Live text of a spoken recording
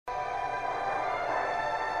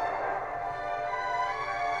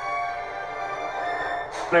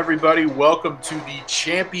Everybody, welcome to the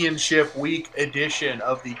championship week edition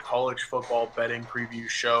of the college football betting preview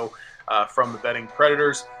show from the Betting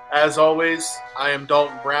Predators. As always, I am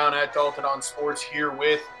Dalton Brown at Dalton on Sports here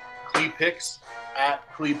with Clee Picks at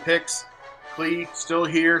Clee Picks. Clee still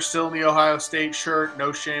here, still in the Ohio State shirt,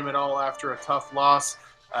 no shame at all after a tough loss.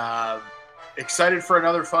 Excited for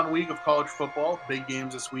another fun week of college football. Big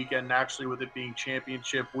games this weekend, naturally, with it being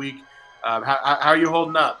championship week. How are you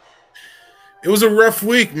holding up? It was a rough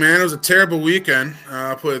week, man. It was a terrible weekend.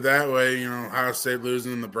 I'll put it that way. You know, Ohio State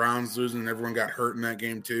losing and the Browns losing, and everyone got hurt in that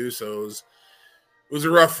game too. So it was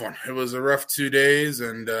a rough one. It was a rough 2 days,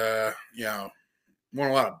 and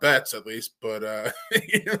won a lot of bets at least. But that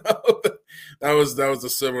was the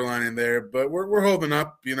silver lining there. But we're holding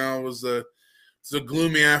up. You know, it was a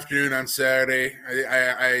gloomy afternoon on Saturday.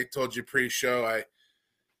 I told you pre-show.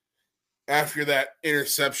 After that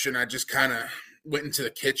interception, I just kind of went into the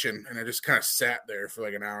kitchen and I just kind of sat there for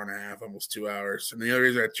like an hour and a half, almost 2 hours. And the other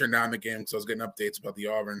reason I turned down the game because I was getting updates about the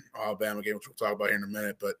Alabama game, which we'll talk about here in a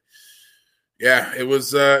minute. But yeah, it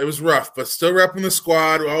was rough, but still repping the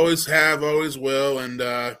squad. We always have, always will. And,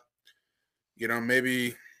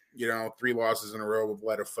 maybe, 3 losses in a row will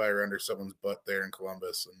light a fire under someone's butt there in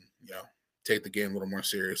Columbus and, take the game a little more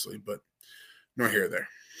seriously, but nor here or there.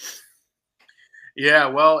 Yeah,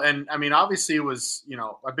 well, and I mean, obviously, it was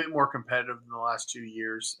a bit more competitive in the last 2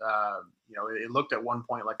 years. It looked at one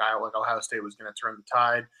point like Ohio State was going to turn the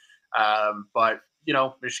tide, but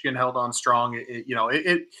Michigan held on strong.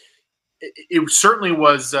 It certainly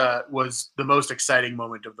was the most exciting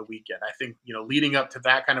moment of the weekend. I think leading up to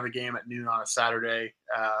that kind of a game at noon on a Saturday,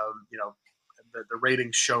 the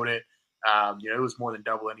ratings showed it. It was more than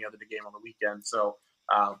double any other game on the weekend. So.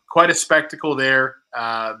 Quite a spectacle there.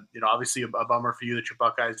 Obviously a bummer for you that your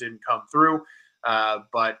Buckeyes didn't come through.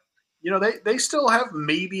 But they still have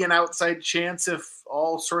maybe an outside chance if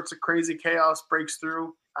all sorts of crazy chaos breaks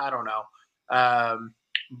through. I don't know.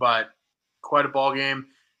 But quite a ball game.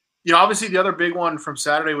 Obviously the other big one from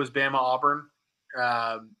Saturday was Bama-Auburn.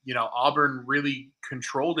 Auburn really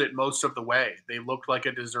controlled it most of the way. They looked like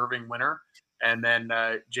a deserving winner. And then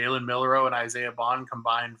Jalen Milroe and Isaiah Bond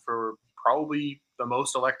combined for probably the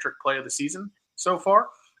most electric play of the season so far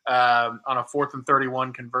on a 4th and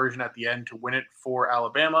 31 conversion at the end to win it for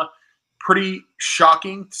Alabama. Pretty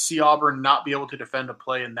shocking to see Auburn not be able to defend a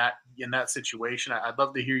play in that situation. I'd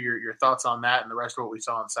love to hear your thoughts on that and the rest of what we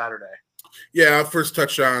saw on Saturday. Yeah, I'll first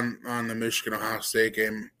touch on the Michigan Ohio State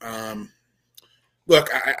game. Look,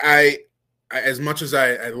 I as much as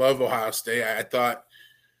I love Ohio State, I thought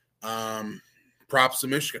props to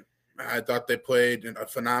Michigan. I thought they played a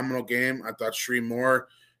phenomenal game. I thought Sheree Moore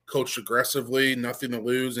coached aggressively, nothing to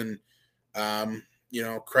lose, and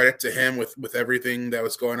credit to him with everything that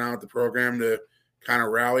was going on with the program to kind of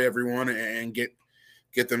rally everyone and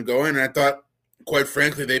get them going. And I thought, quite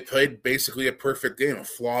frankly, they played basically a perfect game, a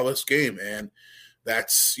flawless game, and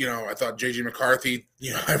that's I thought J.J. McCarthy,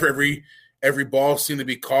 every ball seemed to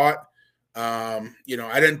be caught. I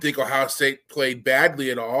didn't think Ohio State played badly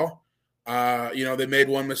at all. They made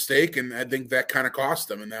one mistake, and I think that kind of cost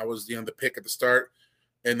them. And that was, the pick at the start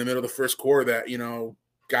in the middle of the first quarter that,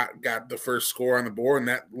 got the first score on the board, and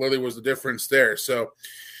that literally was the difference there. So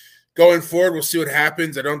going forward, we'll see what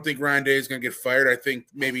happens. I don't think Ryan Day is going to get fired. I think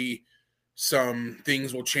maybe some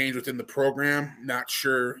things will change within the program. Not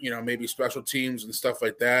sure, maybe special teams and stuff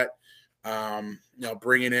like that.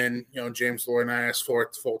 Bringing in, James Laurinaitis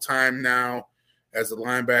full time now as the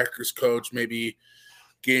linebackers coach, maybe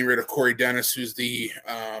getting rid of Corey Dennis, who's the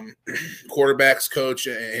quarterback's coach,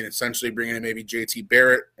 and essentially bringing in maybe JT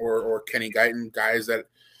Barrett or Kenny Guyton, guys that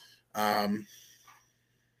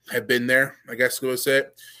have been there, I guess I would say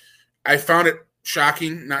it. I found it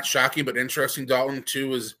shocking, not shocking, but interesting, Dalton, too,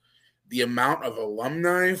 was the amount of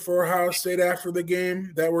alumni for Ohio State after the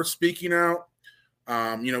game that were speaking out.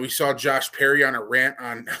 We saw Josh Perry on a rant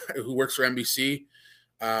on who works for NBC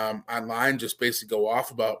online, just basically go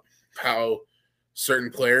off about how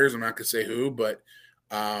certain players, I'm not going to say who, but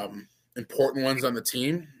important ones on the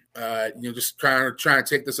team, just trying to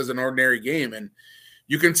take this as an ordinary game. And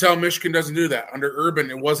you can tell Michigan doesn't do that. Under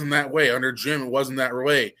Urban, it wasn't that way. Under Jim, it wasn't that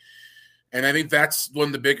way. And I think that's one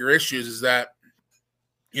of the bigger issues is that,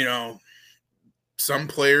 some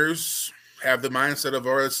players have the mindset of,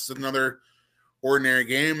 oh, this is another ordinary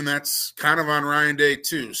game, and that's kind of on Ryan Day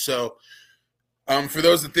too. So for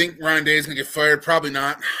those that think Ryan Day is going to get fired, probably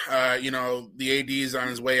not. The AD is on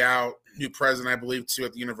his way out. New president, I believe, too,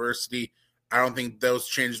 at the university. I don't think those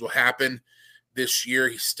changes will happen this year.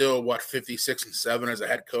 He's still, 56-7 as a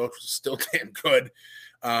head coach, which is still damn good.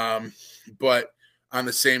 But on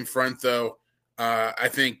the same front, though, I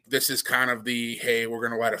think this is kind of the, hey, we're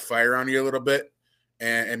going to light a fire on you a little bit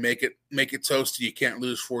and make it toasty. You can't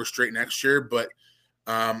lose 4 straight next year, but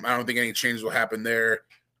I don't think any changes will happen there.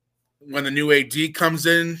 When the new AD comes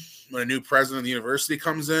in, when a new president of the university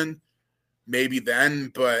comes in, maybe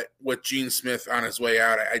then. But with Gene Smith on his way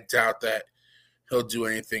out, I doubt that he'll do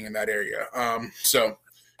anything in that area. So,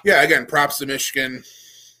 yeah, again, props to Michigan.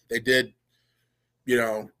 They did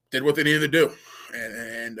what they needed to do.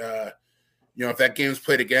 And if that game's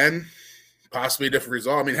played again, possibly a different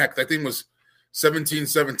result. I mean, heck, that thing was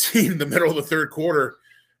 17-17 in the middle of the third quarter,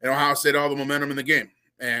 and Ohio State had all the momentum in the game.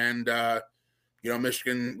 And,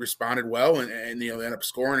 Michigan responded well, and they ended up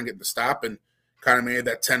scoring and getting the stop and kind of made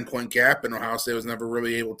that 10-point gap, and Ohio State was never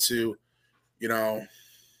really able to,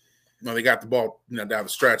 they got the ball, down the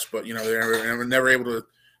stretch, but, they were never able to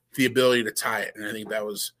the ability to tie it. And I think that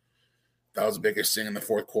was the biggest thing in the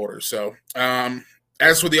fourth quarter. So,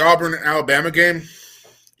 as for the Auburn and Alabama game,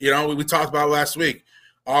 we talked about it last week.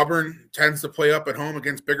 Auburn tends to play up at home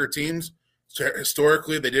against bigger teams. So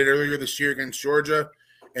historically, they did earlier this year against Georgia,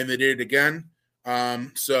 and they did it again.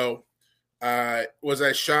 Was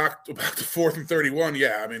I shocked about the 4th and 31?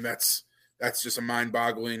 Yeah, I mean, that's just a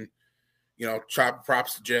mind-boggling,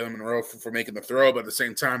 props to Jalen Monroe for making the throw. But at the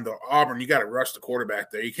same time, though, Auburn, you got to rush the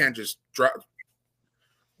quarterback there. You can't just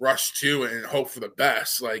rush 2 and hope for the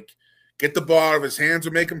best. Like, get the ball out of his hands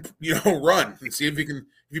or make him, run and see if he can.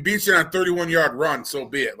 If he beats you on a 31-yard run, so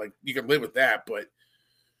be it. Like, you can live with that. But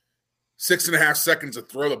 6.5 seconds to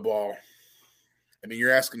throw the ball, I mean,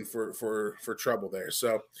 you're asking for trouble there.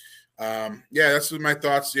 So, that's my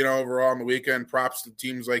thoughts, overall on the weekend. Props to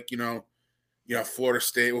teams like, Florida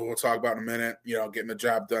State, we'll talk about in a minute, getting the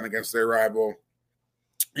job done against their rival.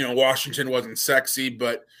 Washington wasn't sexy,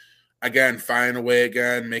 but, again, finding a way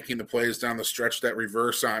again, making the plays down the stretch. That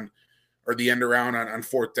reverse or the end around on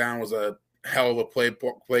 4th down was a hell of a play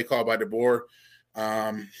call by DeBoer.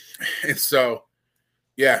 And so,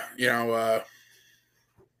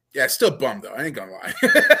 still bummed, though. I ain't going to lie.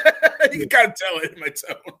 You can kind of tell it in my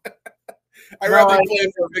tone. I'd rather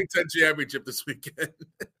play for a Big Ten championship this weekend.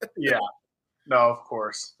 Yeah. No, of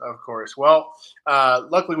course. Well,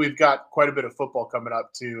 luckily we've got quite a bit of football coming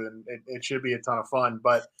up, too, and it should be a ton of fun.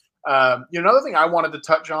 But another thing I wanted to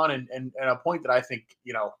touch on, and a point that I think,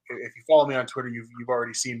 if you follow me on Twitter, you've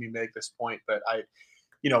already seen me make this point, but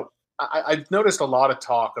I've noticed a lot of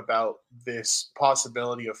talk about this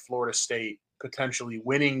possibility of Florida State potentially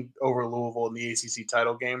winning over Louisville in the ACC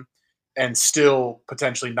title game and still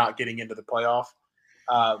potentially not getting into the playoff.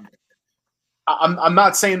 I'm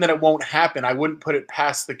not saying that it won't happen. I wouldn't put it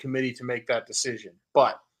past the committee to make that decision.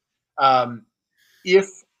 But if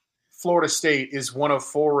Florida State is one of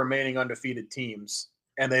 4 remaining undefeated teams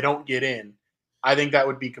and they don't get in, I think that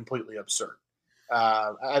would be completely absurd.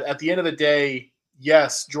 At the end of the day,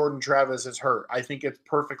 yes, Jordan Travis is hurt. I think it's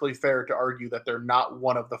perfectly fair to argue that they're not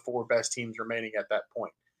one of the 4 best teams remaining at that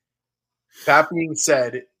point. That being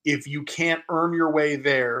said, if you can't earn your way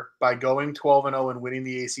there by going 12-0 and winning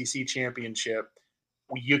the ACC championship,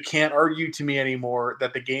 you can't argue to me anymore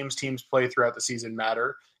that the games teams play throughout the season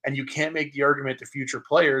matter. And you can't make the argument to future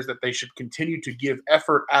players that they should continue to give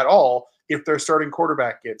effort at all if their starting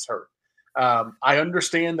quarterback gets hurt. I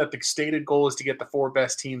understand that the stated goal is to get the 4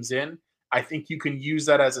 best teams in. I think you can use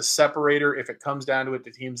that as a separator if it comes down to it,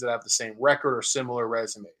 the teams that have the same record or similar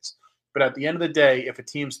resumes. But at the end of the day, if a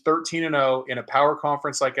team's 13-0 in a power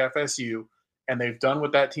conference like FSU, and they've done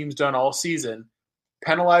what that team's done all season,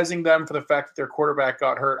 penalizing them for the fact that their quarterback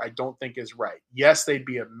got hurt, I don't think is right. Yes, they'd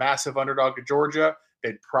be a massive underdog to Georgia.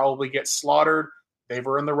 They'd probably get slaughtered. They've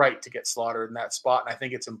earned the right to get slaughtered in that spot. And I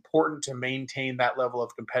think it's important to maintain that level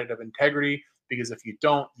of competitive integrity, because if you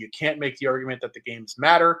don't, you can't make the argument that the games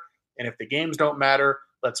matter. And if the games don't matter,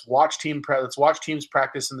 let's watch teams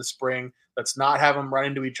practice in the spring. Let's not have them run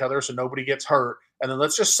into each other so nobody gets hurt. And then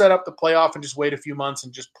let's just set up the playoff and just wait a few months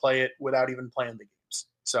and just play it without even playing the games.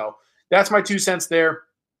 So that's my 2 cents there.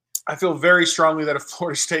 I feel very strongly that if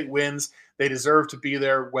Florida State wins, they deserve to be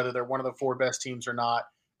there, whether they're one of the 4 best teams or not.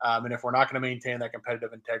 And if we're not going to maintain that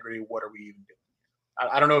competitive integrity, what are we even doing?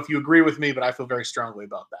 I don't know if you agree with me, but I feel very strongly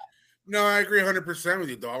about that. No, I agree 100% with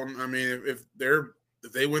you, Dalton. I mean, if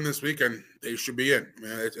they win this weekend, they should be in. I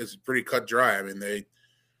mean, it's pretty cut dry. I mean, they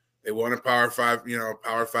won a Power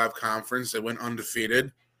 5 conference. They went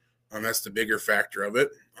undefeated. That's the bigger factor of it.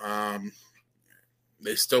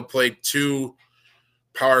 They still played 2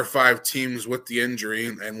 Power 5 teams with the injury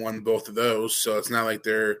and won both of those. So it's not like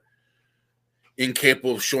they're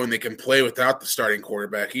incapable of showing they can play without the starting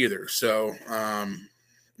quarterback either. So,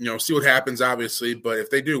 see what happens, obviously. But if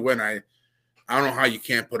they do win, I don't know how you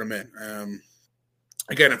can't put them in.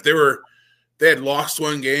 Again, if they were They had lost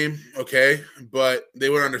one game, okay, but they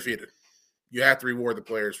went undefeated. You have to reward the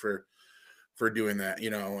players for doing that,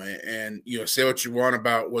 and say what you want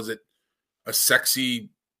about was it a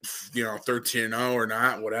sexy, 13-0 or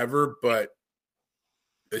not, whatever, but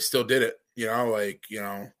they still did it,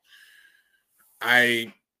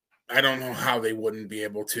 I don't know how they wouldn't be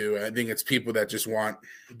able to. I think it's people that just want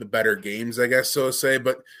the better games, I guess, so to say.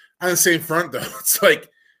 But on the same front, though, it's like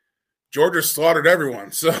Georgia slaughtered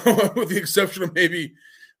everyone. So with the exception of maybe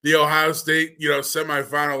the Ohio State,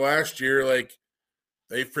 semifinal last year, like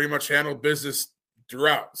they pretty much handled business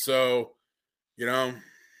throughout. So, yeah,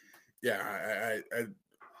 I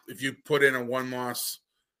if you put in a one-loss,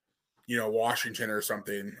 Washington or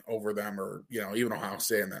something over them, or even Ohio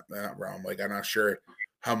State in that realm, like I'm not sure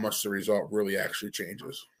how much the result really actually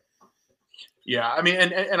changes. Yeah, I mean,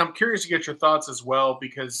 and I'm curious to get your thoughts as well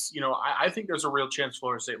because I think there's a real chance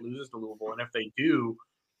Florida State loses to Louisville, and if they do,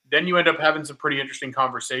 then you end up having some pretty interesting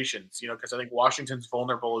conversations. Because I think Washington's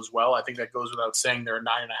vulnerable as well. I think that goes without saying. They're a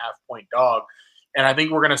 9.5-point dog, and I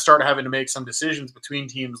think we're going to start having to make some decisions between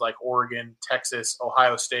teams like Oregon, Texas,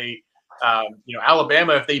 Ohio State.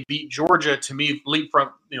 Alabama, if they beat Georgia, to me,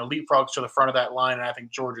 leapfrogs to the front of that line, and I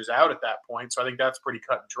think Georgia's out at that point. So I think that's pretty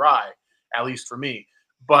cut and dry, at least for me.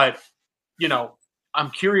 But I'm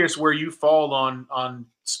curious where you fall on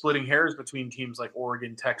splitting hairs between teams like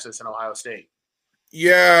Oregon, Texas, and Ohio State.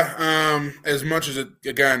 Yeah, as much as it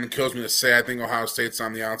again kills me to say, I think Ohio State's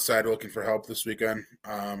on the outside looking for help this weekend.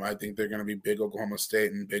 I think they're going to be big Oklahoma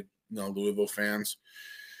State and big Louisville fans.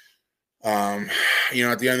 At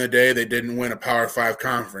the end of the day, they didn't win a Power 5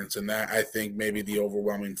 conference, and that I think maybe the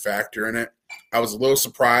overwhelming factor in it. I was a little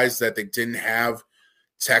surprised that they didn't have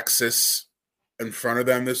Texas in front of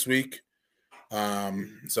them this week.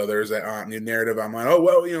 So there's that new narrative. I'm like, oh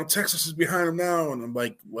well, Texas is behind them now, and I'm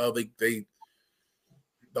like, well, they'll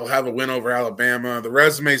have a win over Alabama. The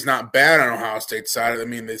resume's not bad on Ohio State's side. I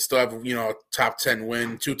mean, they still have a top 10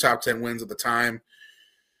 win, 2 top 10 wins at the time.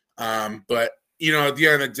 But at the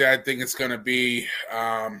end of the day, I think it's going to be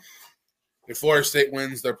if Florida State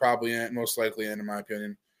wins, they're probably in, most likely in my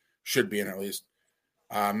opinion, should be in at least.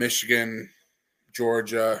 Michigan,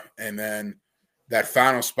 Georgia, and then that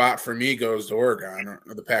final spot for me goes to Oregon, or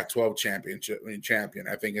the Pac-12 champion.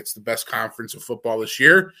 I think it's the best conference of football this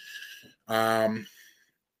year.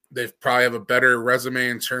 They probably have a better resume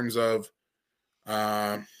in terms of,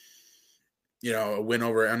 a win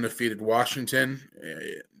over undefeated Washington.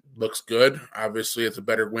 It looks good. Obviously, it's a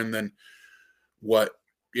better win than what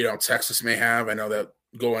Texas may have. I know that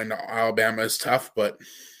going to Alabama is tough, but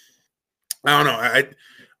I don't know.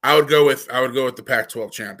 I would go with the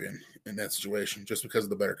Pac-12 champion in that situation, just because of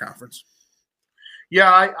the better conference.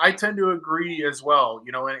 Yeah, I tend to agree as well.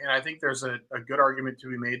 And I think there's a good argument to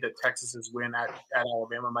be made that Texas's win at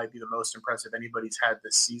Alabama might be the most impressive anybody's had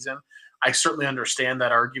this season. I certainly understand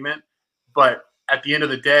that argument, but at the end of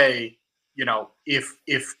the day,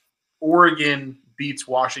 if Oregon beats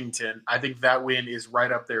Washington, I think that win is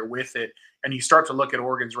right up there with it. And you start to look at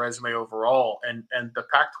Oregon's resume overall, and the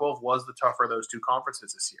Pac-12 was the tougher of those two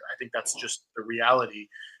conferences this year. I think that's just the reality.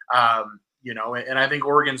 And I think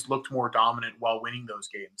Oregon's looked more dominant while winning those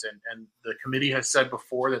games. And the committee has said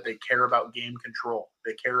before that they care about game control.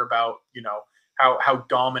 They care about, how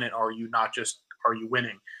dominant are you, not just are you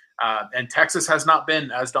winning. And Texas has not been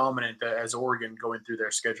as dominant as Oregon going through their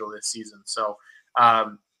schedule this season. So,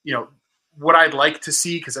 what I'd like to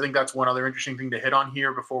see, because I think that's one other interesting thing to hit on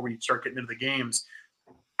here before we start getting into the games,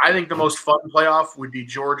 I think the most fun playoff would be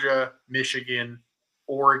Georgia, Michigan,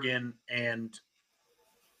 Oregon, and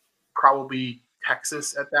probably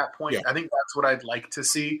Texas at that point. Yeah. I think that's what I'd like to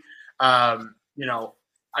see. I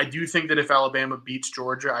do think that if Alabama beats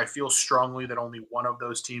Georgia, I feel strongly that only one of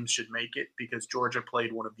those teams should make it, because Georgia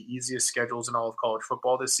played one of the easiest schedules in all of college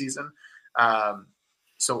football this season.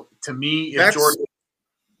 So to me, if Georgia...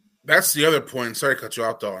 That's the other point, sorry to cut you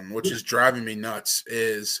off, Dalton, which is driving me nuts,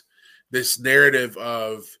 is this narrative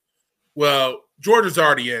of, well, Georgia's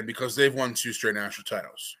already in because they've won 2 straight national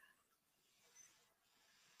titles.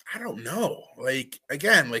 I don't know. Look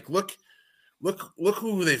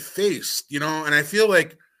who they faced, and I feel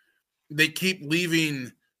like they keep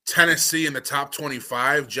leaving Tennessee in the top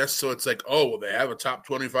 25 just so it's like, oh, well, they have a top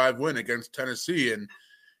 25 win against Tennessee. And,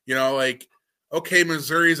 okay,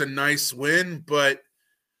 Missouri's a nice win, but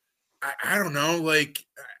I don't know. I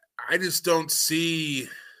just don't see.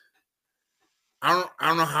 I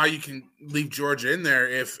don't know how you can leave Georgia in there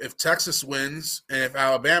if Texas wins, and if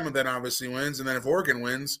Alabama then obviously wins, and then if Oregon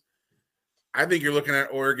wins, I think you're looking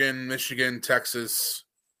at Oregon, Michigan, Texas,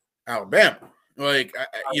 Alabama.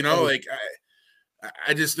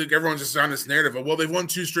 I just think everyone's just on this narrative of, well, they've won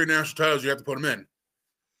 2 straight national titles. You have to put them in.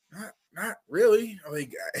 Not really.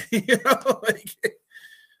 Like, like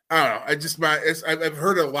I don't know. I've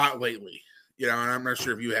heard it a lot lately, and I'm not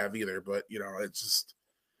sure if you have either, but it's just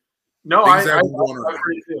No, things that I have been going around.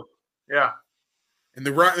 agree too. Yeah. And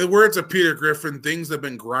the words of Peter Griffin, things have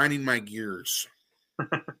been grinding my gears.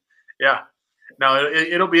 Yeah. No,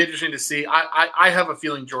 it'll be interesting to see. I have a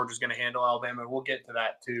feeling Georgia's going to handle Alabama. We'll get to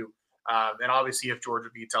that too. And obviously, if Georgia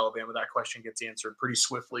beats Alabama, that question gets answered pretty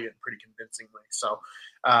swiftly and pretty convincingly. So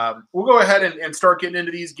we'll go ahead and start getting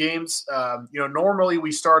into these games. Normally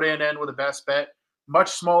we start and end with a best bet.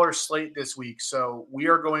 Much smaller slate this week. So we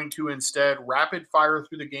are going to instead rapid fire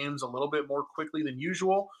through the games a little bit more quickly than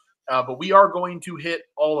usual. But we are going to hit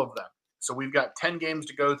all of them. So we've got 10 games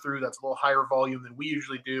to go through. That's a little higher volume than we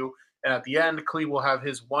usually do. And at the end, Clee will have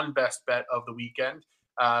his one best bet of the weekend,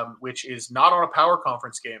 which is not on a power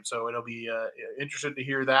conference game. So it'll be interested to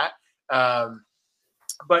hear that.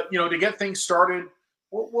 But to get things started,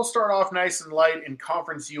 we'll start off nice and light in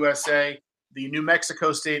Conference USA. The New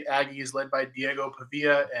Mexico State Aggies, led by Diego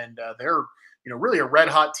Pavia, and they're really a red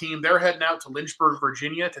hot team. They're heading out to Lynchburg,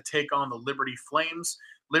 Virginia, to take on the Liberty Flames.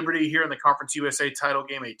 Liberty here in the Conference USA title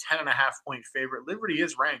game, a 10.5-point favorite. Liberty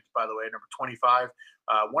is ranked, by the way, number 25.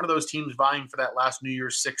 One of those teams vying for that last New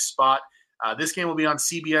Year's Six spot. This game will be on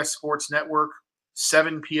CBS Sports Network,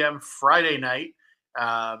 7 p.m. Friday night,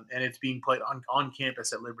 and it's being played on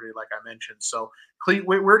campus at Liberty, like I mentioned. So, Clete,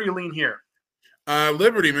 where do you lean here?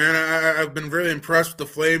 Liberty, man. I've been really impressed with the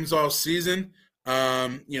Flames all season.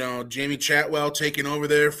 Jamie Chatwell taking over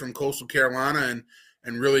there from Coastal Carolina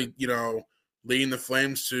and really, leading the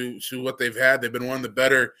Flames to what they've had. They've been one of the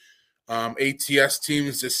better ATS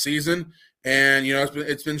teams this season, and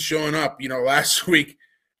it's been showing up. Last week,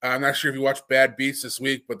 I'm not sure if you watched Bad Beats this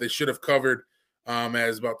week, but they should have covered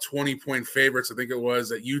as about 20-point favorites. I think it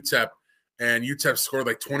was at UTEP, and UTEP scored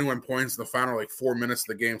like 21 points in the final 4 minutes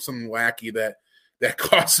of the game. Something wacky that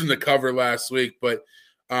cost them the cover last week. But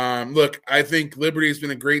look, I think Liberty has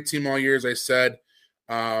been a great team all year, as I said.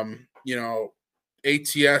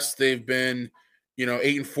 ATS, they've been,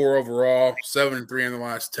 8-4 overall, 7-3 in the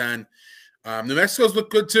last 10. New Mexico's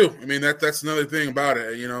looked good too. I mean, that's another thing about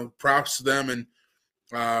it. Props to them. And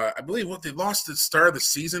I believe they lost at the start of the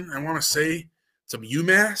season, I want to say, to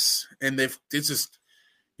UMass, and it's just,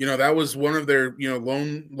 that was one of their,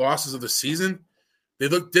 lone losses of the season. They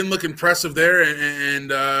didn't look impressive there,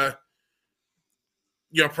 and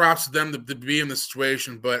props to them to be in the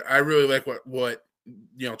situation. But I really like what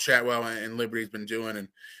Chatwell and Liberty's been doing, and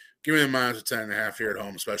giving them minus a 10.5 here at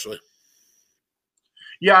home, especially.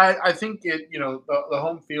 Yeah, I think the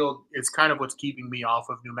home field is kind of what's keeping me off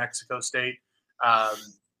of New Mexico State.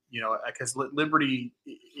 Because Liberty,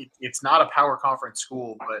 it's not a power conference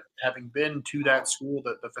school, but having been to that school,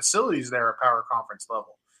 the facilities there are power conference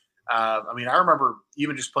level. I remember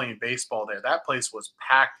even just playing baseball there. That place was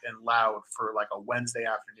packed and loud for like a Wednesday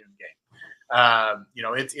afternoon game.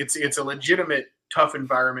 It's a legitimate tough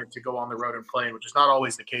environment to go on the road and play in, which is not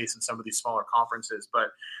always the case in some of these smaller conferences. But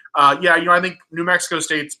I think New Mexico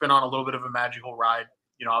State's been on a little bit of a magical ride.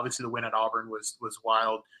 Obviously the win at Auburn was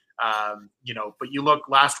wild. But you look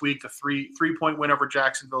last week, the three-point win over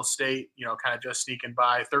Jacksonville State, kind of just sneaking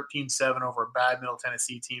by, 13-7 over a bad Middle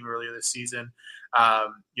Tennessee team earlier this season. A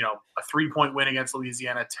 3-point win against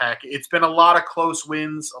Louisiana Tech. It's been a lot of close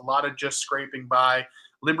wins, a lot of just scraping by.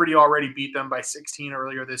 Liberty already beat them by 16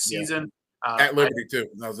 earlier this season. At Liberty too.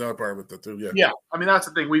 That was another part of it too. Yeah. Yeah. That's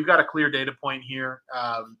the thing. We've got a clear data point here.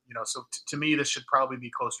 So to me, this should probably be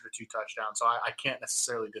closer to 2 touchdowns. So I can't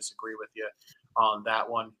necessarily disagree with you on that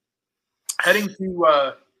one. Heading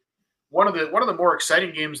to one of the more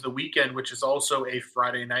exciting games of the weekend, which is also a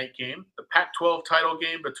Friday night game, the Pac-12 title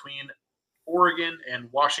game between Oregon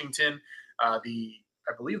and Washington. I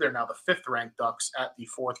believe they're now the 5th ranked Ducks at the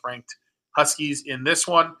 4th ranked Huskies in this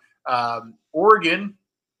one. Oregon,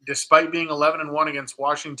 despite being 11-1 against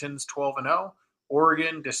Washington's 12-0,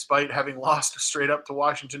 Oregon, despite having lost straight up to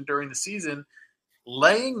Washington during the season,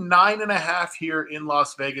 laying 9.5 here in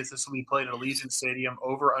Las Vegas. This will be played at Allegiant Stadium,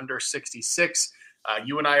 over under 66.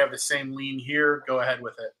 You and I have the same lean here. Go ahead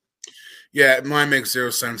with it. Yeah, mine makes zero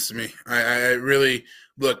sense to me. I really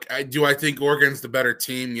look. Do I think Oregon's the better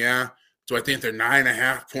team? Yeah. Do I think they're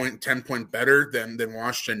 9.5 10-point better than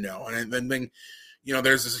Washington? No. And then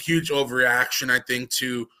there's this huge overreaction, I think,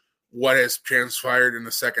 to what has transpired in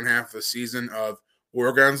the second half of the season. Of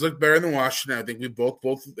Oregon's look better than Washington. I think we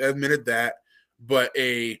both admitted that. But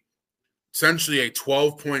essentially a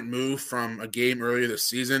 12-point move from a game earlier this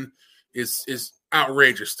season is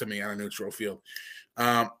outrageous to me on a neutral field.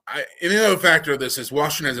 And the other factor of this is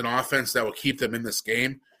Washington has an offense that will keep them in this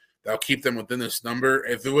game, that will keep them within this number.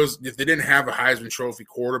 If they didn't have a Heisman Trophy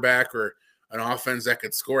quarterback or an offense that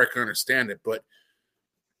could score, I could understand it. But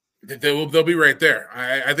they'll be right there.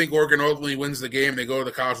 I think Oregon ultimately wins the game. They go to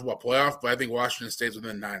the college football playoff, but I think Washington stays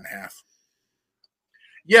within 9.5.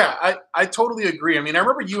 Yeah, I totally agree. I mean, I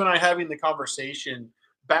remember you and I having the conversation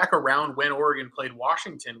back around when Oregon played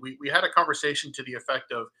Washington. We had a conversation to the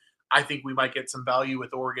effect of, I think we might get some value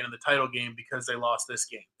with Oregon in the title game because they lost this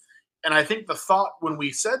game. And I think the thought when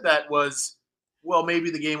we said that was, well, maybe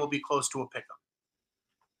the game will be close to a pick 'em.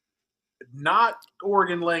 Not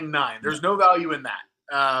Oregon laying 9. There's no value in that.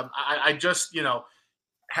 I just,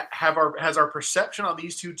 has our perception on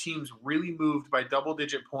these two teams really moved by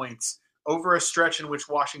double-digit points over a stretch in which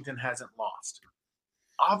Washington hasn't lost?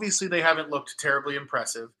 Obviously, they haven't looked terribly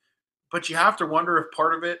impressive, but you have to wonder if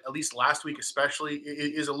part of it, at least last week especially,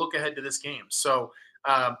 is a look ahead to this game. So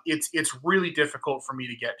it's really difficult for me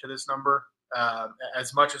to get to this number.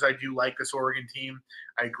 As much as I do like this Oregon team,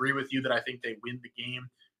 I agree with you that I think they win the game.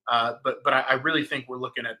 But I really think we're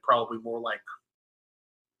looking at probably more like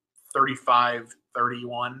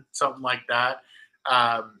 35-31, something like that.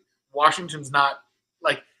 Washington's not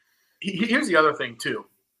like – here's the other thing too.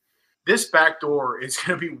 This back door is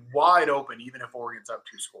going to be wide open even if Oregon's up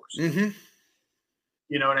 2 scores. Mm-hmm.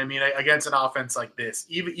 You know what I mean? Against an offense like this,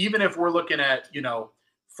 even if we're looking at,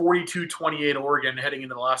 42-28 Oregon heading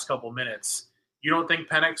into the last couple of minutes, you don't think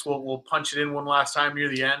Penix will punch it in one last time near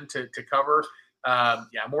the end to cover?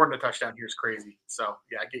 More than a touchdown here is crazy. So,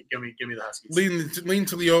 give me the Huskies. Lean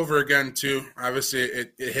to the over again, too. Obviously,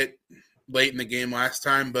 it hit late in the game last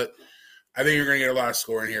time, but I think you're going to get a lot of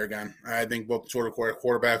scoring here again. I think both sort of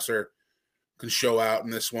quarterbacks can show out in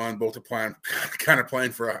this one. Both are kind of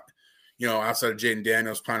playing for, outside of Jaden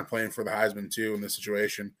Daniels, kind of playing for the Heisman, too, in this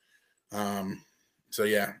situation. I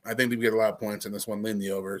think we get a lot of points in this one. Lean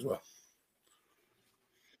the over as well.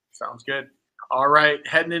 Sounds good. All right,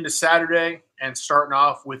 heading into Saturday and starting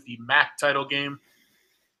off with the MAC title game.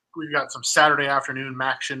 We've got some Saturday afternoon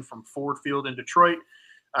action from Ford Field in Detroit.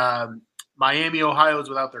 Miami, Ohio is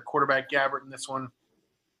without their quarterback Gabbert in this one.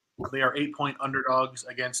 They are 8-point underdogs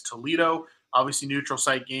against Toledo. Obviously, neutral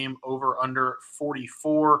site game, over under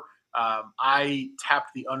 44. I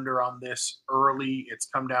tapped the under on this early. It's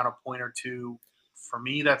come down a point or two. For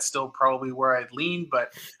me, that's still probably where I'd lean,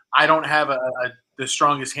 but I don't have the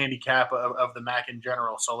strongest handicap of the MAC in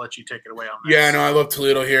general, so I'll let you take it away on that. Yeah, no, I love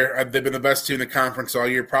Toledo here. They've been the best team in the conference all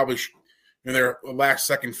year. Probably their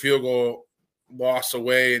last-second field goal loss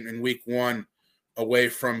away in week 1, away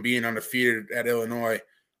from being undefeated at Illinois,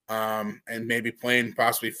 and maybe playing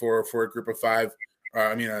possibly for a group of 5.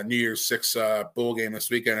 A New Year's 6 bowl game this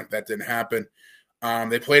weekend if that didn't happen.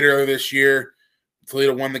 They played earlier this year.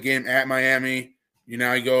 Toledo won the game at Miami. You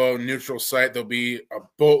go neutral site. There'll be a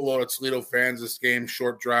boatload of Toledo fans this game.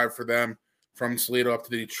 Short drive for them from Toledo up to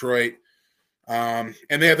Detroit. And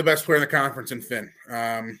they have the best player in the conference in Finn.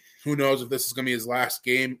 Who knows if this is going to be his last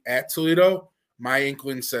game at Toledo? My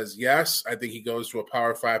inkling says yes. I think he goes to a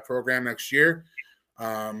Power 5 program next year.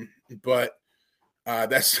 But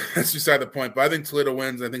that's beside the point. But I think Toledo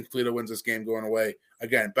wins. I think Toledo wins this game going away.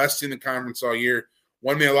 Again, best team in the conference all year.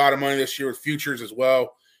 Won me a lot of money this year with futures as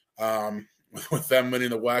well. With them winning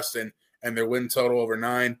the West and their win total over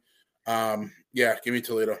 9. Give me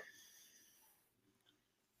Toledo.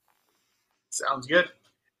 Sounds good.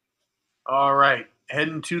 All right.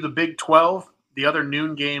 Heading to the Big 12, the other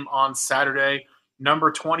noon game on Saturday.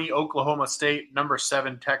 Number 20, Oklahoma State. Number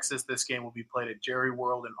 7, Texas. This game will be played at Jerry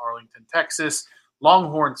World in Arlington, Texas.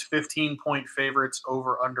 Longhorns, 15-point favorites,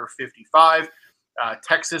 over under 55.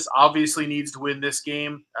 Texas obviously needs to win this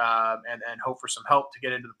game and hope for some help to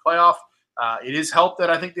get into the playoff. It is help that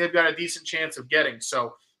I think they've got a decent chance of getting.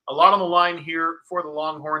 So a lot on the line here for the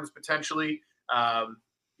Longhorns potentially. A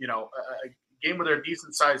game where they're a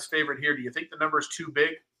decent-sized favorite here. Do you think the number is too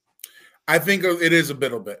big? I think it is a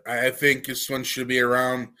little bit. I think this one should be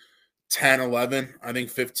around 10, 11. I think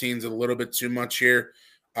 15 is a little bit too much here,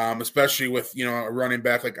 especially with, a running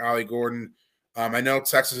back like Ollie Gordon. I know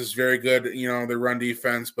Texas is very good, their run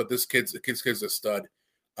defense, but this kid's a stud.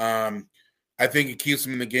 I think it keeps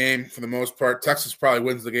them in the game for the most part. Texas probably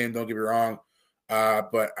wins the game, don't get me wrong.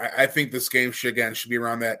 But I think this game should be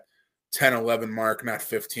around that 10-11 mark, not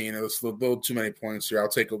 15. It was a little too many points here. I'll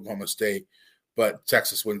take Oklahoma State, but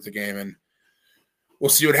Texas wins the game, and we'll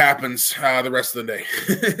see what happens the rest of the day.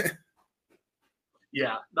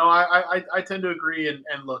 Yeah, no, I tend to agree. And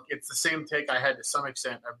look, it's the same take I had to some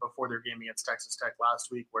extent before their game against Texas Tech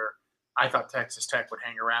last week, where I thought Texas Tech would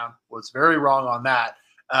hang around. Was very wrong on that.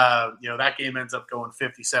 That game ends up going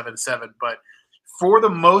 57-7. But For the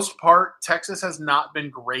most part, Texas has not been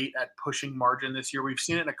great at pushing margin this year. We've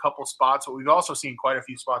seen it in a couple spots, but we've also seen quite a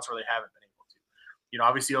few spots where they haven't been able to.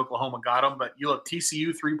 Obviously Oklahoma got them, but you look,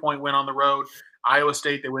 TCU 3-point win on the road. Iowa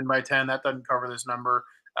State, they win by 10. That doesn't cover this number.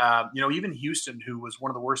 Even Houston, who was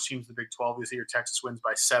one of the worst teams in the Big 12 this year, Texas wins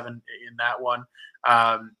by 7 in that one.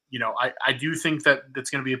 I do think that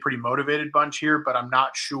that's going to be a pretty motivated bunch here, but I'm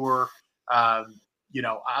not sure. I'm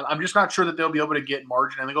just not sure that they'll be able to get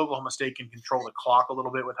margin. I think Oklahoma State can control the clock a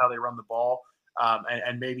little bit with how they run the ball,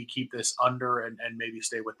 and maybe keep this under and maybe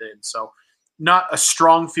stay within. So not a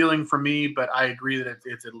strong feeling for me, but I agree that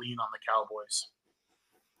it's a lean on the Cowboys.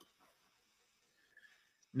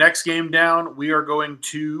 Next game down, we are going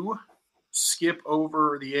to skip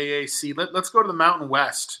over the AAC. Let's go to the Mountain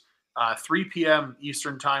West, 3 p.m.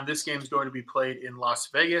 Eastern time. This game is going to be played in Las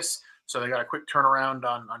Vegas. So they got a quick turnaround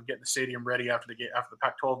on getting the stadium ready after the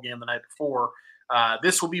Pac-12 game the night before.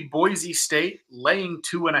 This will be Boise State laying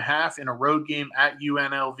 2.5 in a road game at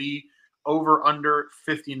UNLV, over under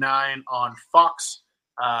 59 on Fox.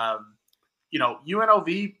 UNLV,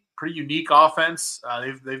 pretty unique offense.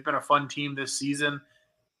 They've been a fun team this season.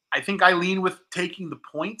 I think I lean with taking the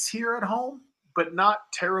points here at home, but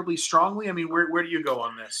not terribly strongly. I mean, where do you go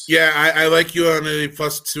on this? Yeah, I like UNLV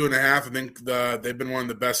plus 2.5. I think they've been one of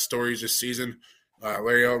the best stories this season. Coach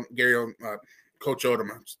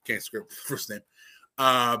Odom, I can't script first name.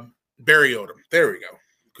 Barry Odom. There we go.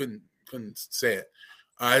 Couldn't say it.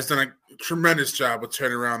 Has done a tremendous job with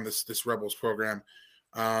turning around this Rebels program.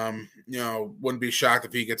 Wouldn't be shocked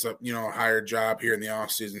if he gets a higher job here in the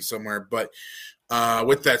offseason somewhere. But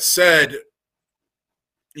with that said,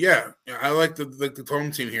 yeah, I like the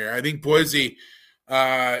home team here. I think Boise,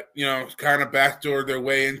 kind of backdoored their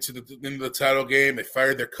way into the title game. They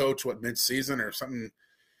fired their coach mid-season or something.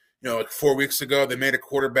 Like 4 weeks ago, they made a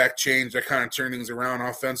quarterback change that kind of turned things around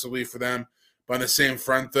offensively for them. But on the same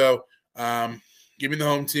front, though, give me the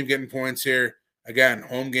home team getting points here. Again,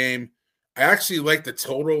 home game. I actually like the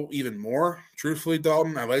total even more, truthfully,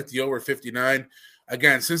 Dalton. I like the over 59.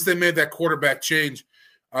 Again, since they made that quarterback change,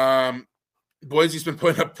 Boise's been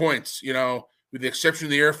putting up points, with the exception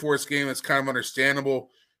of the Air Force game. That's kind of understandable.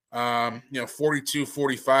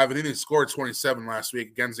 42-45. I think they scored 27 last week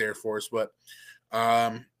against the Air Force, but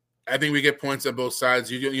I think we get points on both sides.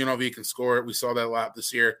 UNLV can score it. We saw that a lot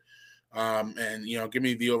this year. Give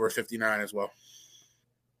me the over 59 as well.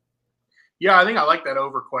 Yeah, I think I like that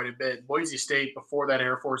over quite a bit. Boise State, before that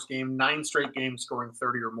Air Force game, 9 straight games scoring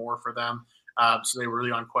 30 or more for them. So they were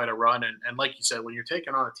really on quite a run. And like you said, when you're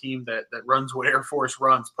taking on a team that runs what Air Force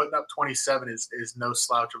runs, putting up 27 is no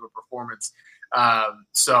slouch of a performance. I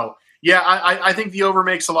think the over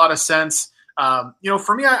makes a lot of sense.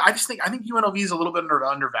 For me, I think UNLV is a little bit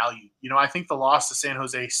undervalued. I think the loss to San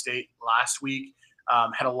Jose State last week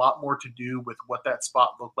had a lot more to do with what that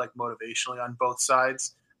spot looked like motivationally on both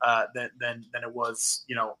sides than it was,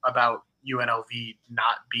 about UNLV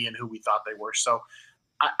not being who we thought they were. So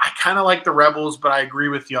I kind of like the Rebels, but I agree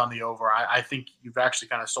with you on the over. I think you've actually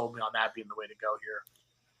kind of sold me on that being the way to go here.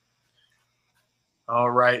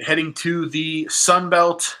 All right, heading to the Sun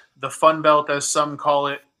Belt, the Fun Belt, as some call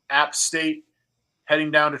it. App State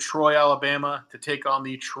heading down to Troy, Alabama, to take on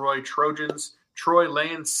the Troy Trojans. Troy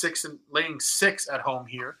laying 6 at home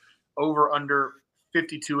here, over under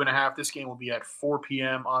 52.5. This game will be at 4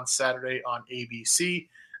 p.m. on Saturday on ABC.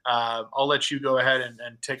 I'll let you go ahead and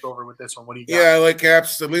take over with this one. What do you got? Yeah, I like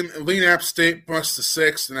lean App State plus the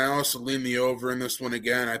 6, and I also lean the over in this one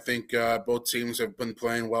again. I think both teams have been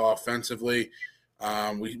playing well offensively.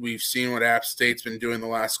 We've seen what App State's been doing the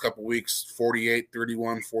last couple weeks, 48,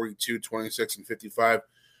 31, 42, 26, and 55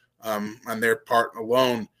 on their part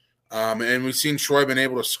alone. And we've seen Troy been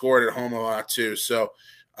able to score it at home a lot too. So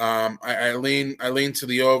I lean to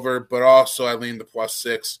the over, but also I lean the plus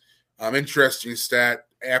 6. Interesting stat.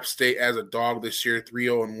 App State as a dog this year,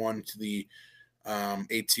 3-0-1 to the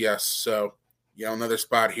ATS. So, another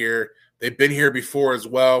spot here. They've been here before as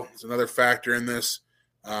well. It's another factor in this.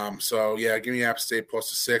 Give me App State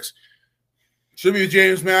plus the 6. Should be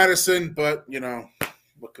James Madison, but,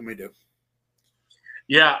 what can we do?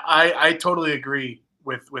 Yeah, I totally agree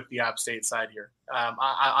with the App State side here.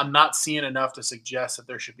 I'm not seeing enough to suggest that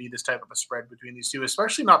there should be this type of a spread between these two,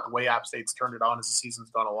 especially not the way App State's turned it on as the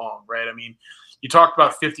season's gone along, right? I mean, you talked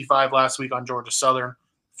about 55 last week on Georgia Southern,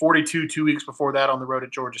 42 2 weeks before that on the road at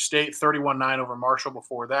Georgia State, 31-9 over Marshall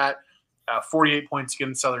before that, 48 points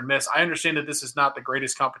against Southern Miss. I understand that this is not the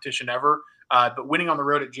greatest competition ever, but winning on the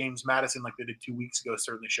road at James Madison like they did 2 weeks ago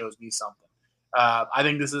certainly shows me something. I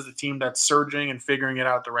think this is a team that's surging and figuring it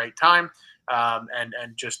out at the right time. I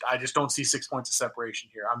just don't see 6 points of separation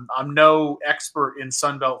here. I'm no expert in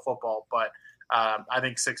Sun Belt football, but I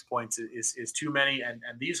think 6 points is too many, and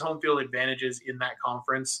these home field advantages in that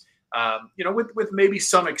conference, with maybe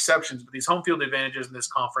some exceptions, but these home field advantages in this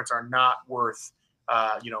conference are not worth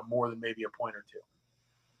more than maybe a point or two.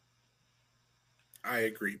 I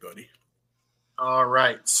agree, buddy. All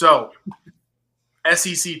right, so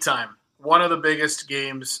SEC time. One of the biggest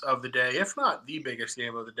games of the day, if not the biggest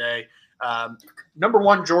game of the day. Number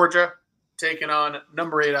 1, Georgia, taking on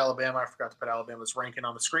number 8, Alabama. I forgot to put Alabama's ranking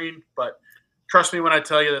on the screen, but trust me when I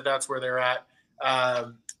tell you that that's where they're at.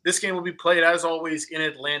 This game will be played, as always, in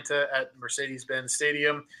Atlanta at Mercedes-Benz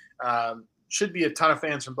Stadium. Should be a ton of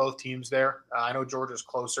fans from both teams there. I know Georgia's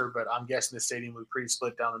closer, but I'm guessing the stadium will be pretty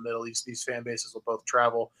split down the middle. These fan bases will both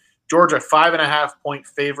travel. Georgia, 5.5-point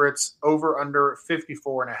favorites, over under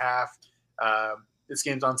 54.5. This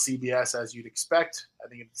game's on CBS, as you'd expect. I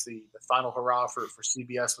think it's the final hurrah for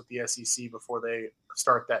CBS with the SEC before they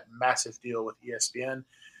start that massive deal with ESPN.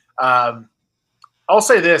 I'll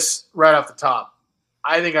say this right off the top.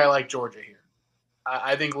 I think I like Georgia here.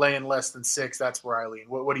 I think laying less than 6, that's where I lean.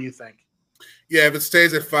 What do you think? Yeah, if it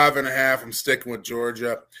stays at 5.5, I'm sticking with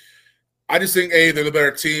Georgia. I just think, A, they're the better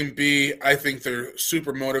team. B, I think they're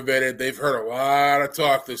super motivated. They've heard a lot of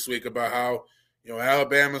talk this week about how,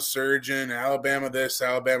 Alabama's surging, Alabama this,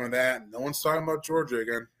 Alabama that. No one's talking about Georgia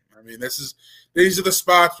again. I mean, these are the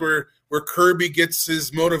spots where Kirby gets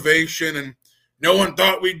his motivation and no one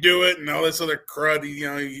thought we'd do it and all this other crud he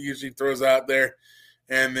usually throws out there,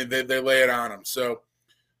 and they lay it on him. So,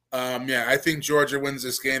 I think Georgia wins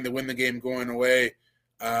this game. They win the game going away.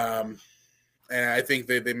 And I think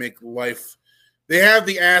they make life – they have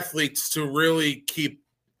the athletes to really keep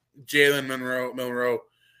Jalen Milroe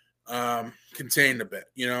contained a bit,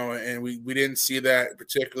 and we didn't see that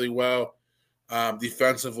particularly well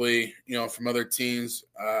defensively, from other teams.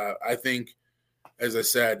 I think, as I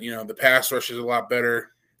said, the pass rush is a lot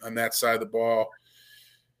better on that side of the ball.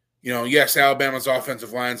 Yes, Alabama's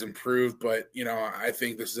offensive line's improved, but, I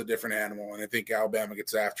think this is a different animal, and I think Alabama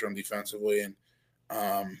gets after them defensively, and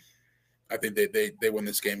I think they win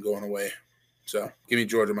this game going away. So give me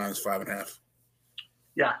Georgia minus 5.5.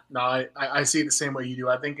 Yeah, no, I see it the same way you do.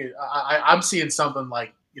 I think I'm seeing something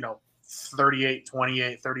like,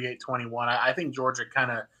 38-28, 38-21. I think Georgia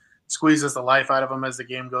kind of squeezes the life out of them as the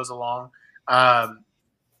game goes along. Part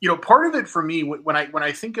of it for me, when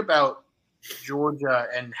I think about Georgia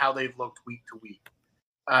and how they've looked week to week,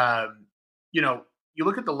 you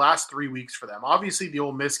look at the last 3 weeks for them. Obviously, the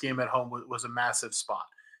Ole Miss game at home was a massive spot.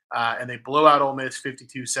 And they blow out Ole Miss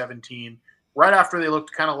 52-17 right after they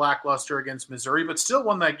looked kind of lackluster against Missouri, but still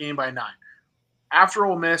won that game by 9. After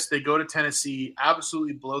Ole Miss, they go to Tennessee,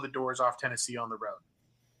 absolutely blow the doors off Tennessee on the road.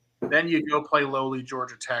 Then you go play lowly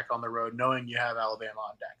Georgia Tech on the road, knowing you have Alabama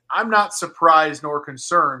on deck. I'm not surprised nor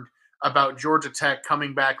concerned about Georgia Tech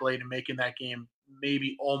coming back late and making that game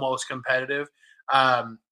maybe almost competitive.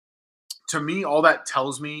 To me, all that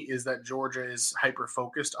tells me is that Georgia is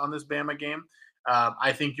hyper-focused on this Bama game.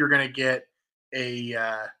 I think you're going to get a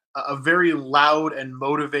very loud and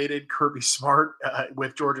motivated Kirby Smart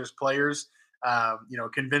with Georgia's players,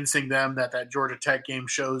 convincing them that Georgia Tech game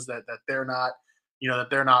shows that they're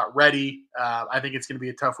not ready. I think it's going to be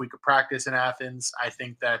a tough week of practice in Athens. I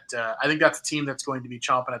think that's a team that's going to be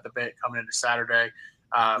chomping at the bit coming into Saturday.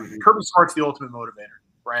 Kirby Smart's the ultimate motivator,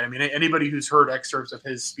 right? I mean, anybody who's heard excerpts of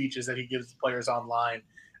his speeches that he gives the players online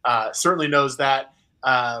certainly knows that.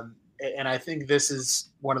 And I think this is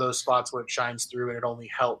one of those spots where it shines through, and it only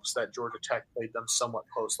helps that Georgia Tech played them somewhat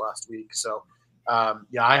close last week. So, I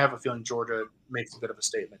have a feeling Georgia makes a bit of a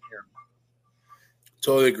statement here.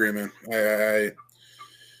 Totally agree, man.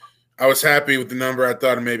 I was happy with the number. I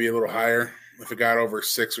thought it may be a little higher. If it got over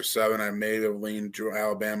 6 or 7, I may have leaned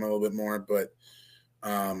Alabama a little bit more. But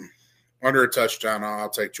under a touchdown, I'll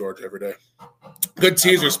take Georgia every day. Good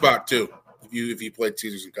teaser spot, too, if you played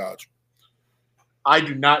teasers in college. I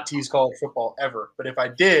do not tease college football ever, but if I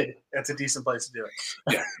did, that's a decent place to do it.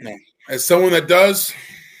 Yeah, no. As someone that does,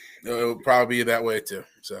 it will probably be that way too.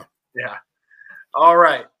 So yeah. All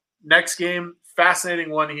right, next game,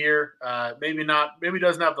 fascinating one here. Maybe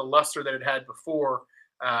doesn't have the luster that it had before.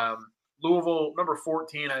 Louisville, number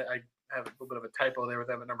 14. I have a little bit of a typo there with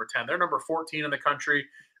them at number 10. They're number 14 in the country.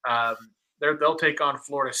 They'll take on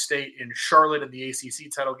Florida State in Charlotte in the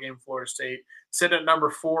ACC title game. Florida State sit at number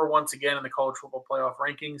 4 once again in the college football playoff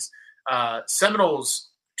rankings. Seminoles,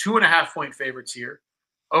 2.5-point favorites here,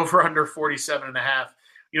 over under 47.5.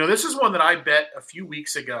 This is one that I bet a few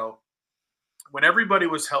weeks ago when everybody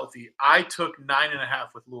was healthy. I took 9.5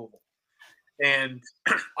 with Louisville. And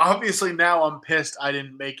obviously now I'm pissed I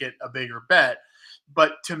didn't make it a bigger bet.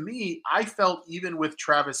 But to me, I felt even with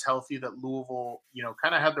Travis healthy that Louisville,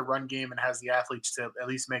 kind of had the run game and has the athletes to at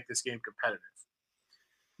least make this game competitive.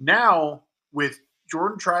 Now, with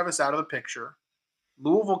Jordan Travis out of the picture,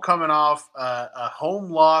 Louisville coming off a home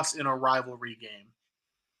loss in a rivalry game,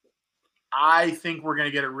 I think we're going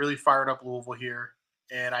to get a really fired up Louisville here.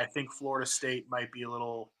 And I think Florida State might be a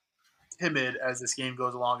little timid as this game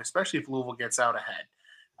goes along, especially if Louisville gets out ahead.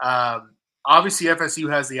 Obviously, FSU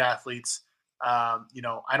has the athletes. I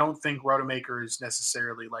don't think Rodemaker is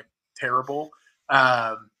necessarily like terrible.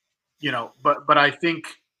 But I think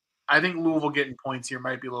Louisville getting points here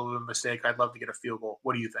might be a little bit of a mistake. I'd love to get a field goal.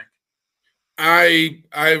 What do you think? I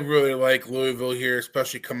really like Louisville here,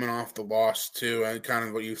 especially coming off the loss too, and kind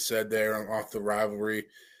of what you said there off the rivalry.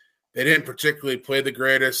 They didn't particularly play the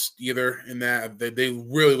greatest either in that. They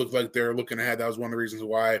really looked like they were looking ahead. That was one of the reasons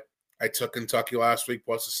why I took Kentucky last week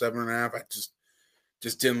plus a 7.5. I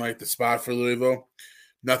just didn't like the spot for Louisville.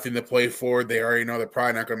 Nothing to play for. They already know they're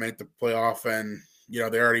probably not going to make the playoff, and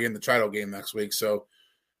they're already in the title game next week. So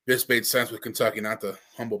this made sense with Kentucky, not to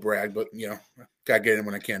humble brag, but got to get in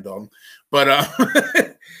when I can, Dalton. But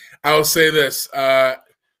I will say this: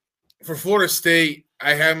 for Florida State,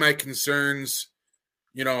 I have my concerns.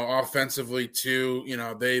 Offensively too.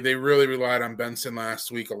 They really relied on Benson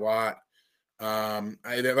last week a lot. I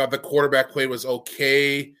thought the quarterback play was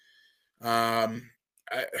okay. A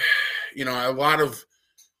lot of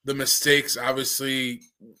the mistakes, obviously,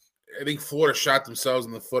 I think Florida shot themselves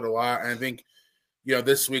in the foot a lot. And I think,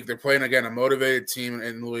 this week they're playing, again, a motivated team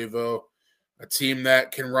in Louisville, a team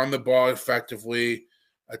that can run the ball effectively,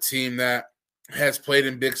 a team that has played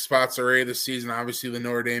in big spots already this season. Obviously, the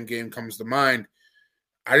Notre Dame game comes to mind.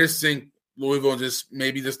 I just think Louisville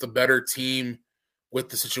maybe just a better team with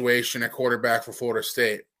the situation at quarterback for Florida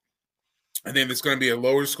State. I think it's going to be a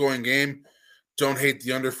lower scoring game. Don't hate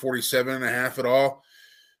the under 47.5 at all.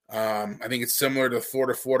 I think it's similar to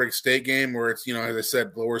the Florida State game where it's, as I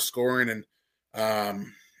said, lower scoring. And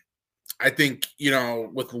I think,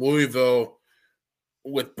 with Louisville,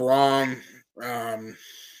 with Braun,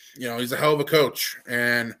 he's a hell of a coach.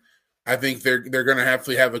 And I think they're going to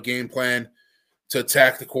have a game plan to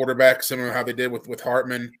attack the quarterback, similar to how they did with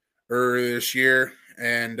Hartman earlier this year,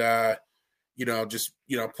 and play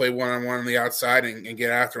one-on-one on the outside and get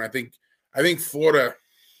after him. I think Florida,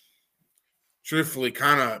 truthfully,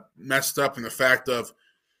 kind of messed up in the fact of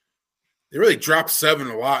they really dropped 7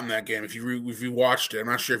 a lot in that game. If you watched it, I'm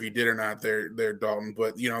not sure if you did or not, there, Dalton,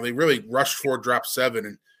 but they really rushed 4, dropped 7,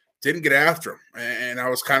 and didn't get after him, and I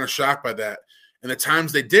was kind of shocked by that. And the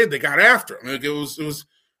times they did, they got after him. Like, it was.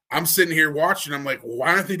 I'm sitting here watching. I'm like,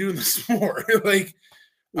 why aren't they doing this more?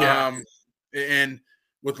 And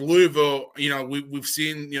with Louisville, we've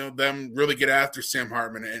seen, them really get after Sam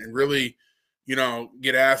Hartman and really,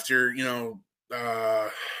 get after, who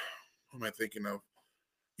am I thinking of?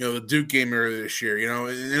 The Duke game earlier this year,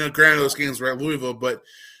 and granted those games were at Louisville, but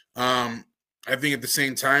I think at the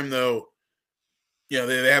same time though,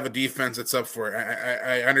 they have a defense that's up for it.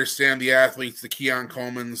 I understand the athletes, the Keon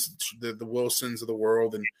Colemans, the Wilsons of the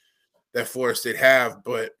world, and that Florida State have,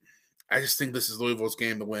 but I just think this is Louisville's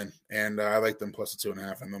game to win, and I like them plus a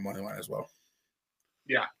 2.5 and the money line as well.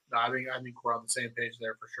 Yeah, I think we're on the same page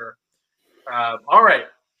there for sure. All right,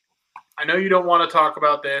 I know you don't want to talk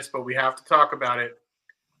about this, but we have to talk about it.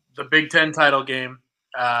 The Big Ten title game,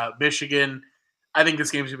 Michigan. I think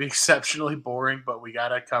this game's gonna be exceptionally boring, but we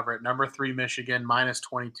gotta cover it. Number 3 Michigan minus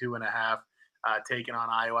 22.5, taking on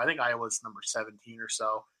Iowa. I think Iowa's number 17 or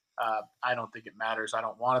so. I don't think it matters. I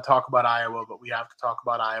don't want to talk about Iowa, but we have to talk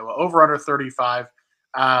about Iowa. Over under 35.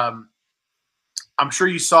 I'm sure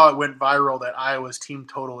you saw it went viral that Iowa's team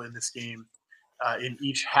total in this game in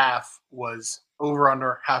each half was over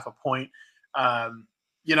under half a point. I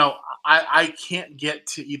can't get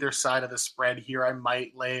to either side of the spread here. I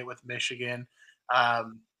might lay it with Michigan. I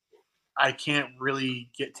can't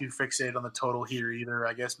really get too fixated on the total here either.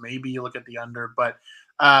 I guess maybe you look at the under, but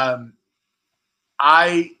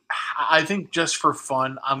I think just for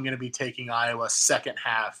fun, I'm going to be taking Iowa second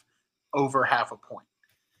half over half a point.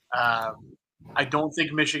 I don't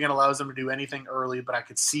think Michigan allows them to do anything early, but I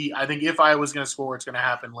think if Iowa's going to score, it's going to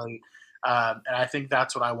happen late. And I think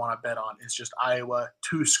that's what I want to bet on. It's just Iowa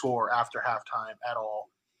to score after halftime at all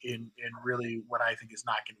in really what I think is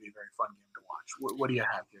not going to be a very fun game to watch. What do you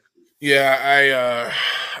have here? Yeah,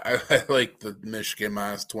 I like the Michigan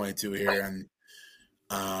minus 22 here, and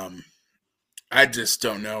I just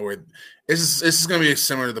don't know where this is going to be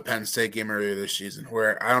similar to the Penn State game earlier this season,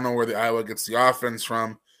 where I don't know where the Iowa gets the offense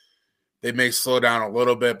from. They may slow down a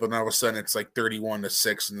little bit, but then all of a sudden it's like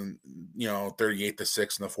 31-6 and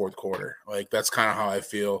 38-6 in the fourth quarter. Like, that's kind of how I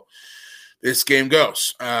feel this game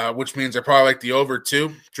goes, which means I probably like the over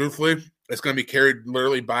too. Truthfully, it's going to be carried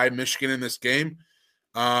literally by Michigan in this game.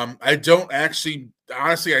 I don't actually,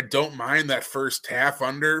 honestly, I don't mind that first half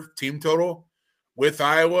under team total with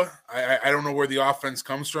Iowa. I don't know where the offense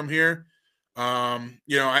comes from here.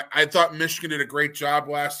 I thought Michigan did a great job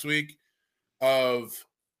last week of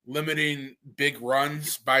limiting big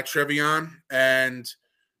runs by Trevion, and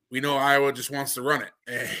we know Iowa just wants to run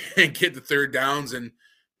it and get the third downs and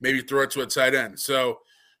maybe throw it to a tight end. So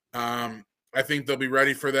I think they'll be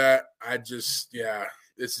ready for that. This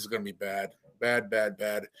is going to be bad.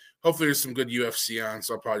 Bad. Hopefully there's some good UFC on,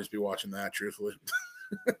 so I'll probably just be watching that, truthfully.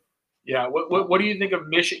 Yeah. What do you think of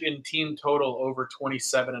Michigan team total over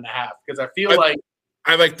 27.5? Because I feel like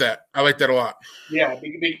I like that. I like that a lot. Yeah,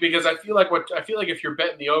 because I feel like if you're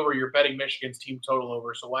betting the over, you're betting Michigan's team total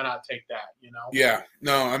over. So why not take that? Yeah.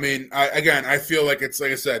 No, I mean, I feel like it's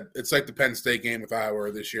like I said, it's like the Penn State game with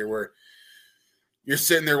Iowa this year, where you're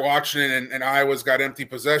sitting there watching it, and Iowa's got empty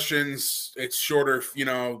possessions. It's shorter,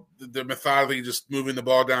 they're methodically just moving the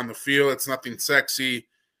ball down the field. It's nothing sexy.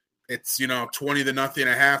 It's 20-0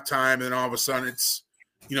 at halftime, and then all of a sudden it's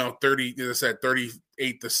 30, as I said,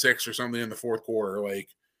 38-6 or something in the fourth quarter.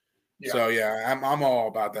 So yeah, I'm all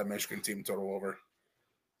about that Michigan team total over.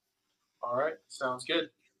 All right, sounds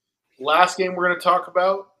good. Last game we're going to talk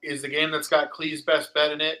about is the game that's got Cleve's best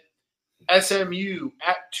bet in it. SMU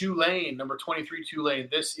at Tulane, number 23 Tulane.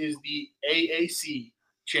 This is the AAC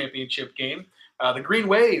championship game. The Green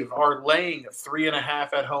Wave are laying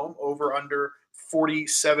 3.5 at home, over under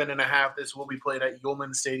 47.5. This will be played at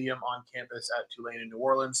Yulman Stadium on campus at Tulane in New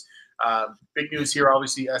Orleans. Big news here,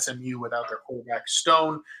 obviously, SMU without their quarterback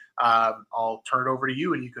Stone. I'll turn it over to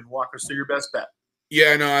you, and you can walk us through your best bet.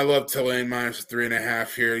 Yeah, no, I love Tulane minus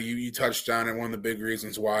 3.5 here. You touched on it. One of the big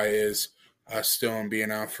reasons why is Stone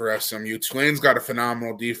being out for SMU. Tulane's got a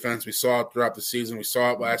phenomenal defense. We saw it throughout the season. We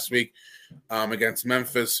saw it last week against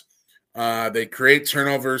Memphis. They create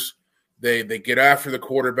turnovers. They get after the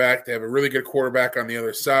quarterback. They have a really good quarterback on the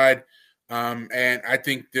other side. And I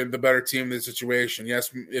think they're the better team in this situation.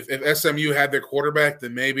 Yes, if SMU had their quarterback,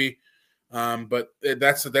 then maybe. But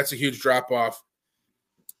that's a huge drop-off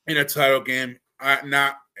in a title game,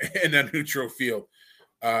 not in a neutral field.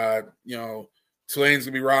 Tulane's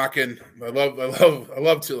gonna be rocking. I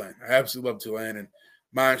love Tulane. I absolutely love Tulane, and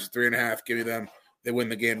minus 3.5. Give me them. They win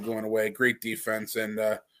the game going away. Great defense, and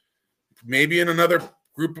maybe in another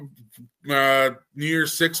group of New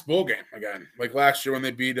Year's Six bowl game again, like last year when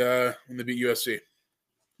they beat USC.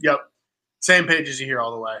 Yep, same page as you hear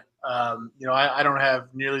all the way. I don't have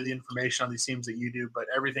nearly the information on these teams that you do, but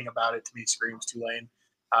everything about it to me screams Tulane.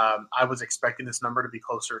 I was expecting this number to be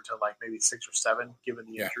closer to like maybe 6 or 7, given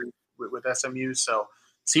the injury with SMU. So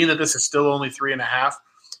seeing that this is still only 3.5,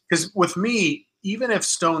 because with me, even if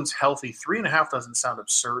Stone's healthy, 3.5 doesn't sound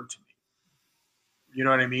absurd to me. You know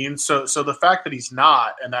what I mean? So the fact that he's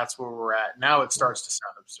not, and that's where we're at now, it starts to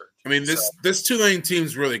sound absurd. I mean, this Tulane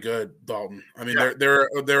team's really good, Dalton. I mean,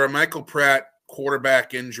 they're a Michael Pratt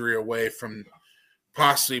quarterback injury away from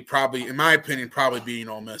probably, in my opinion, probably beating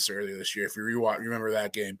Ole Miss earlier this year. If you remember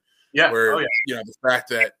that game, where the fact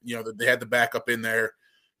that that they had the backup in there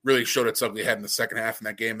really showed its ugly head in the second half in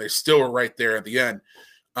that game. They still were right there at the end.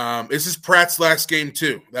 This is Pratt's last game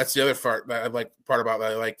too. That's the other part that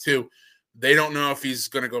I like too. They don't know if he's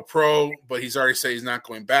going to go pro, but he's already said he's not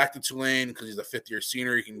going back to Tulane because he's a fifth-year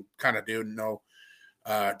senior. He can kind of don't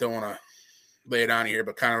want to lay it on here,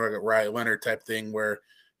 but kind of like a Riley Leonard type thing where,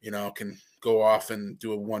 can go off and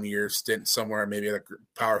do a 1-year stint somewhere, maybe at a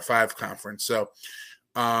Power 5 conference. So,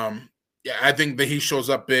 I think that he shows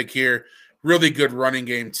up big here. Really good running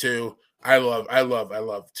game too. I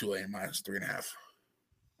love Tulane minus 3.5.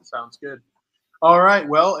 Sounds good. All right.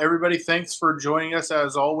 Well, everybody, thanks for joining us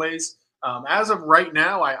as always. As of right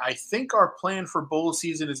now, I think our plan for bowl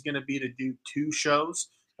season is going to be to do 2 shows.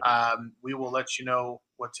 We will let you know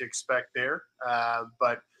what to expect there.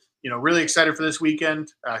 But really excited for this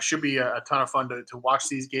weekend. Should be a ton of fun to watch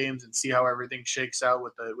these games and see how everything shakes out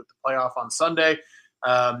with the playoff on Sunday.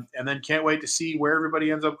 And then can't wait to see where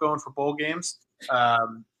everybody ends up going for bowl games.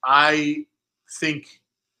 I think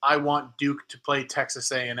I want Duke to play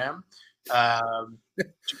Texas A&M.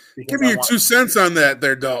 Give me your 2 cents on that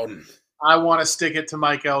there, Dalton. I want to stick it to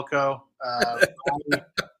Mike Elko. I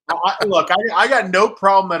got no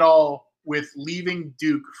problem at all with leaving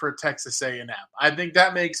Duke for Texas A&M. I think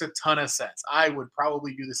that makes a ton of sense. I would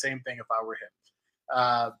probably do the same thing if I were him.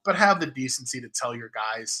 But have the decency to tell your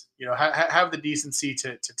guys, have the decency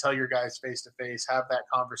to tell your guys face to face, have that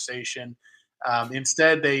conversation.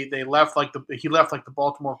 Instead, he left like the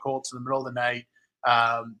Baltimore Colts in the middle of the night.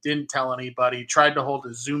 Didn't tell anybody. Tried to hold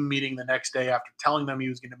a Zoom meeting the next day after telling them he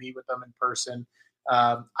was going to meet with them in person.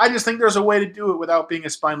 I just think there's a way to do it without being a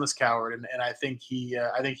spineless coward, and I think he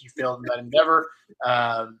failed in that endeavor.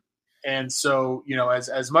 Um, and so,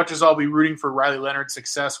 as much as I'll be rooting for Riley Leonard's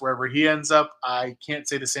success wherever he ends up, I can't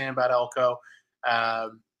say the same about Elko.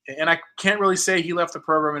 And I can't really say he left the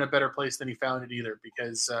program in a better place than he found it either,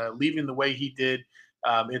 because leaving the way he did,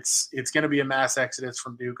 it's going to be a mass exodus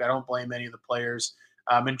from Duke. I don't blame any of the players.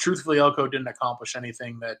 And truthfully, Elko didn't accomplish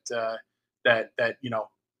anything that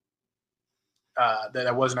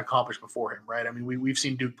wasn't accomplished before him, right? I mean, we've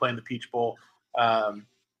seen Duke play in the Peach Bowl. Um,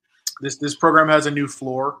 this program has a new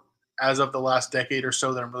floor as of the last decade or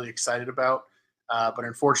so that I'm really excited about. But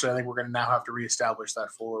unfortunately, I think we're going to now have to reestablish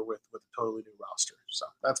that floor with a totally new roster. So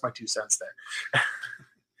that's my 2 cents there.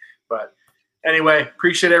 But anyway,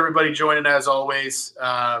 appreciate everybody joining as always.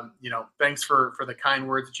 Thanks for the kind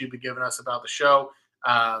words that you've been giving us about the show.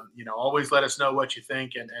 Always let us know what you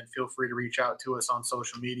think, and feel free to reach out to us on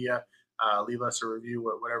social media. Leave us a review,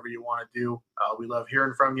 whatever you want to do. We love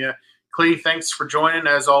hearing from you. Clee, thanks for joining.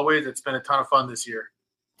 As always, it's been a ton of fun this year.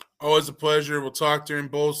 Always a pleasure. We'll talk during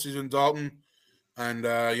bowl season, Dalton. And,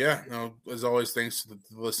 as always, thanks to the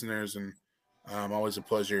listeners. And always a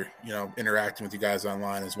pleasure, interacting with you guys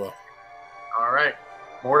online as well. All right.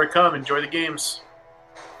 More to come. Enjoy the games.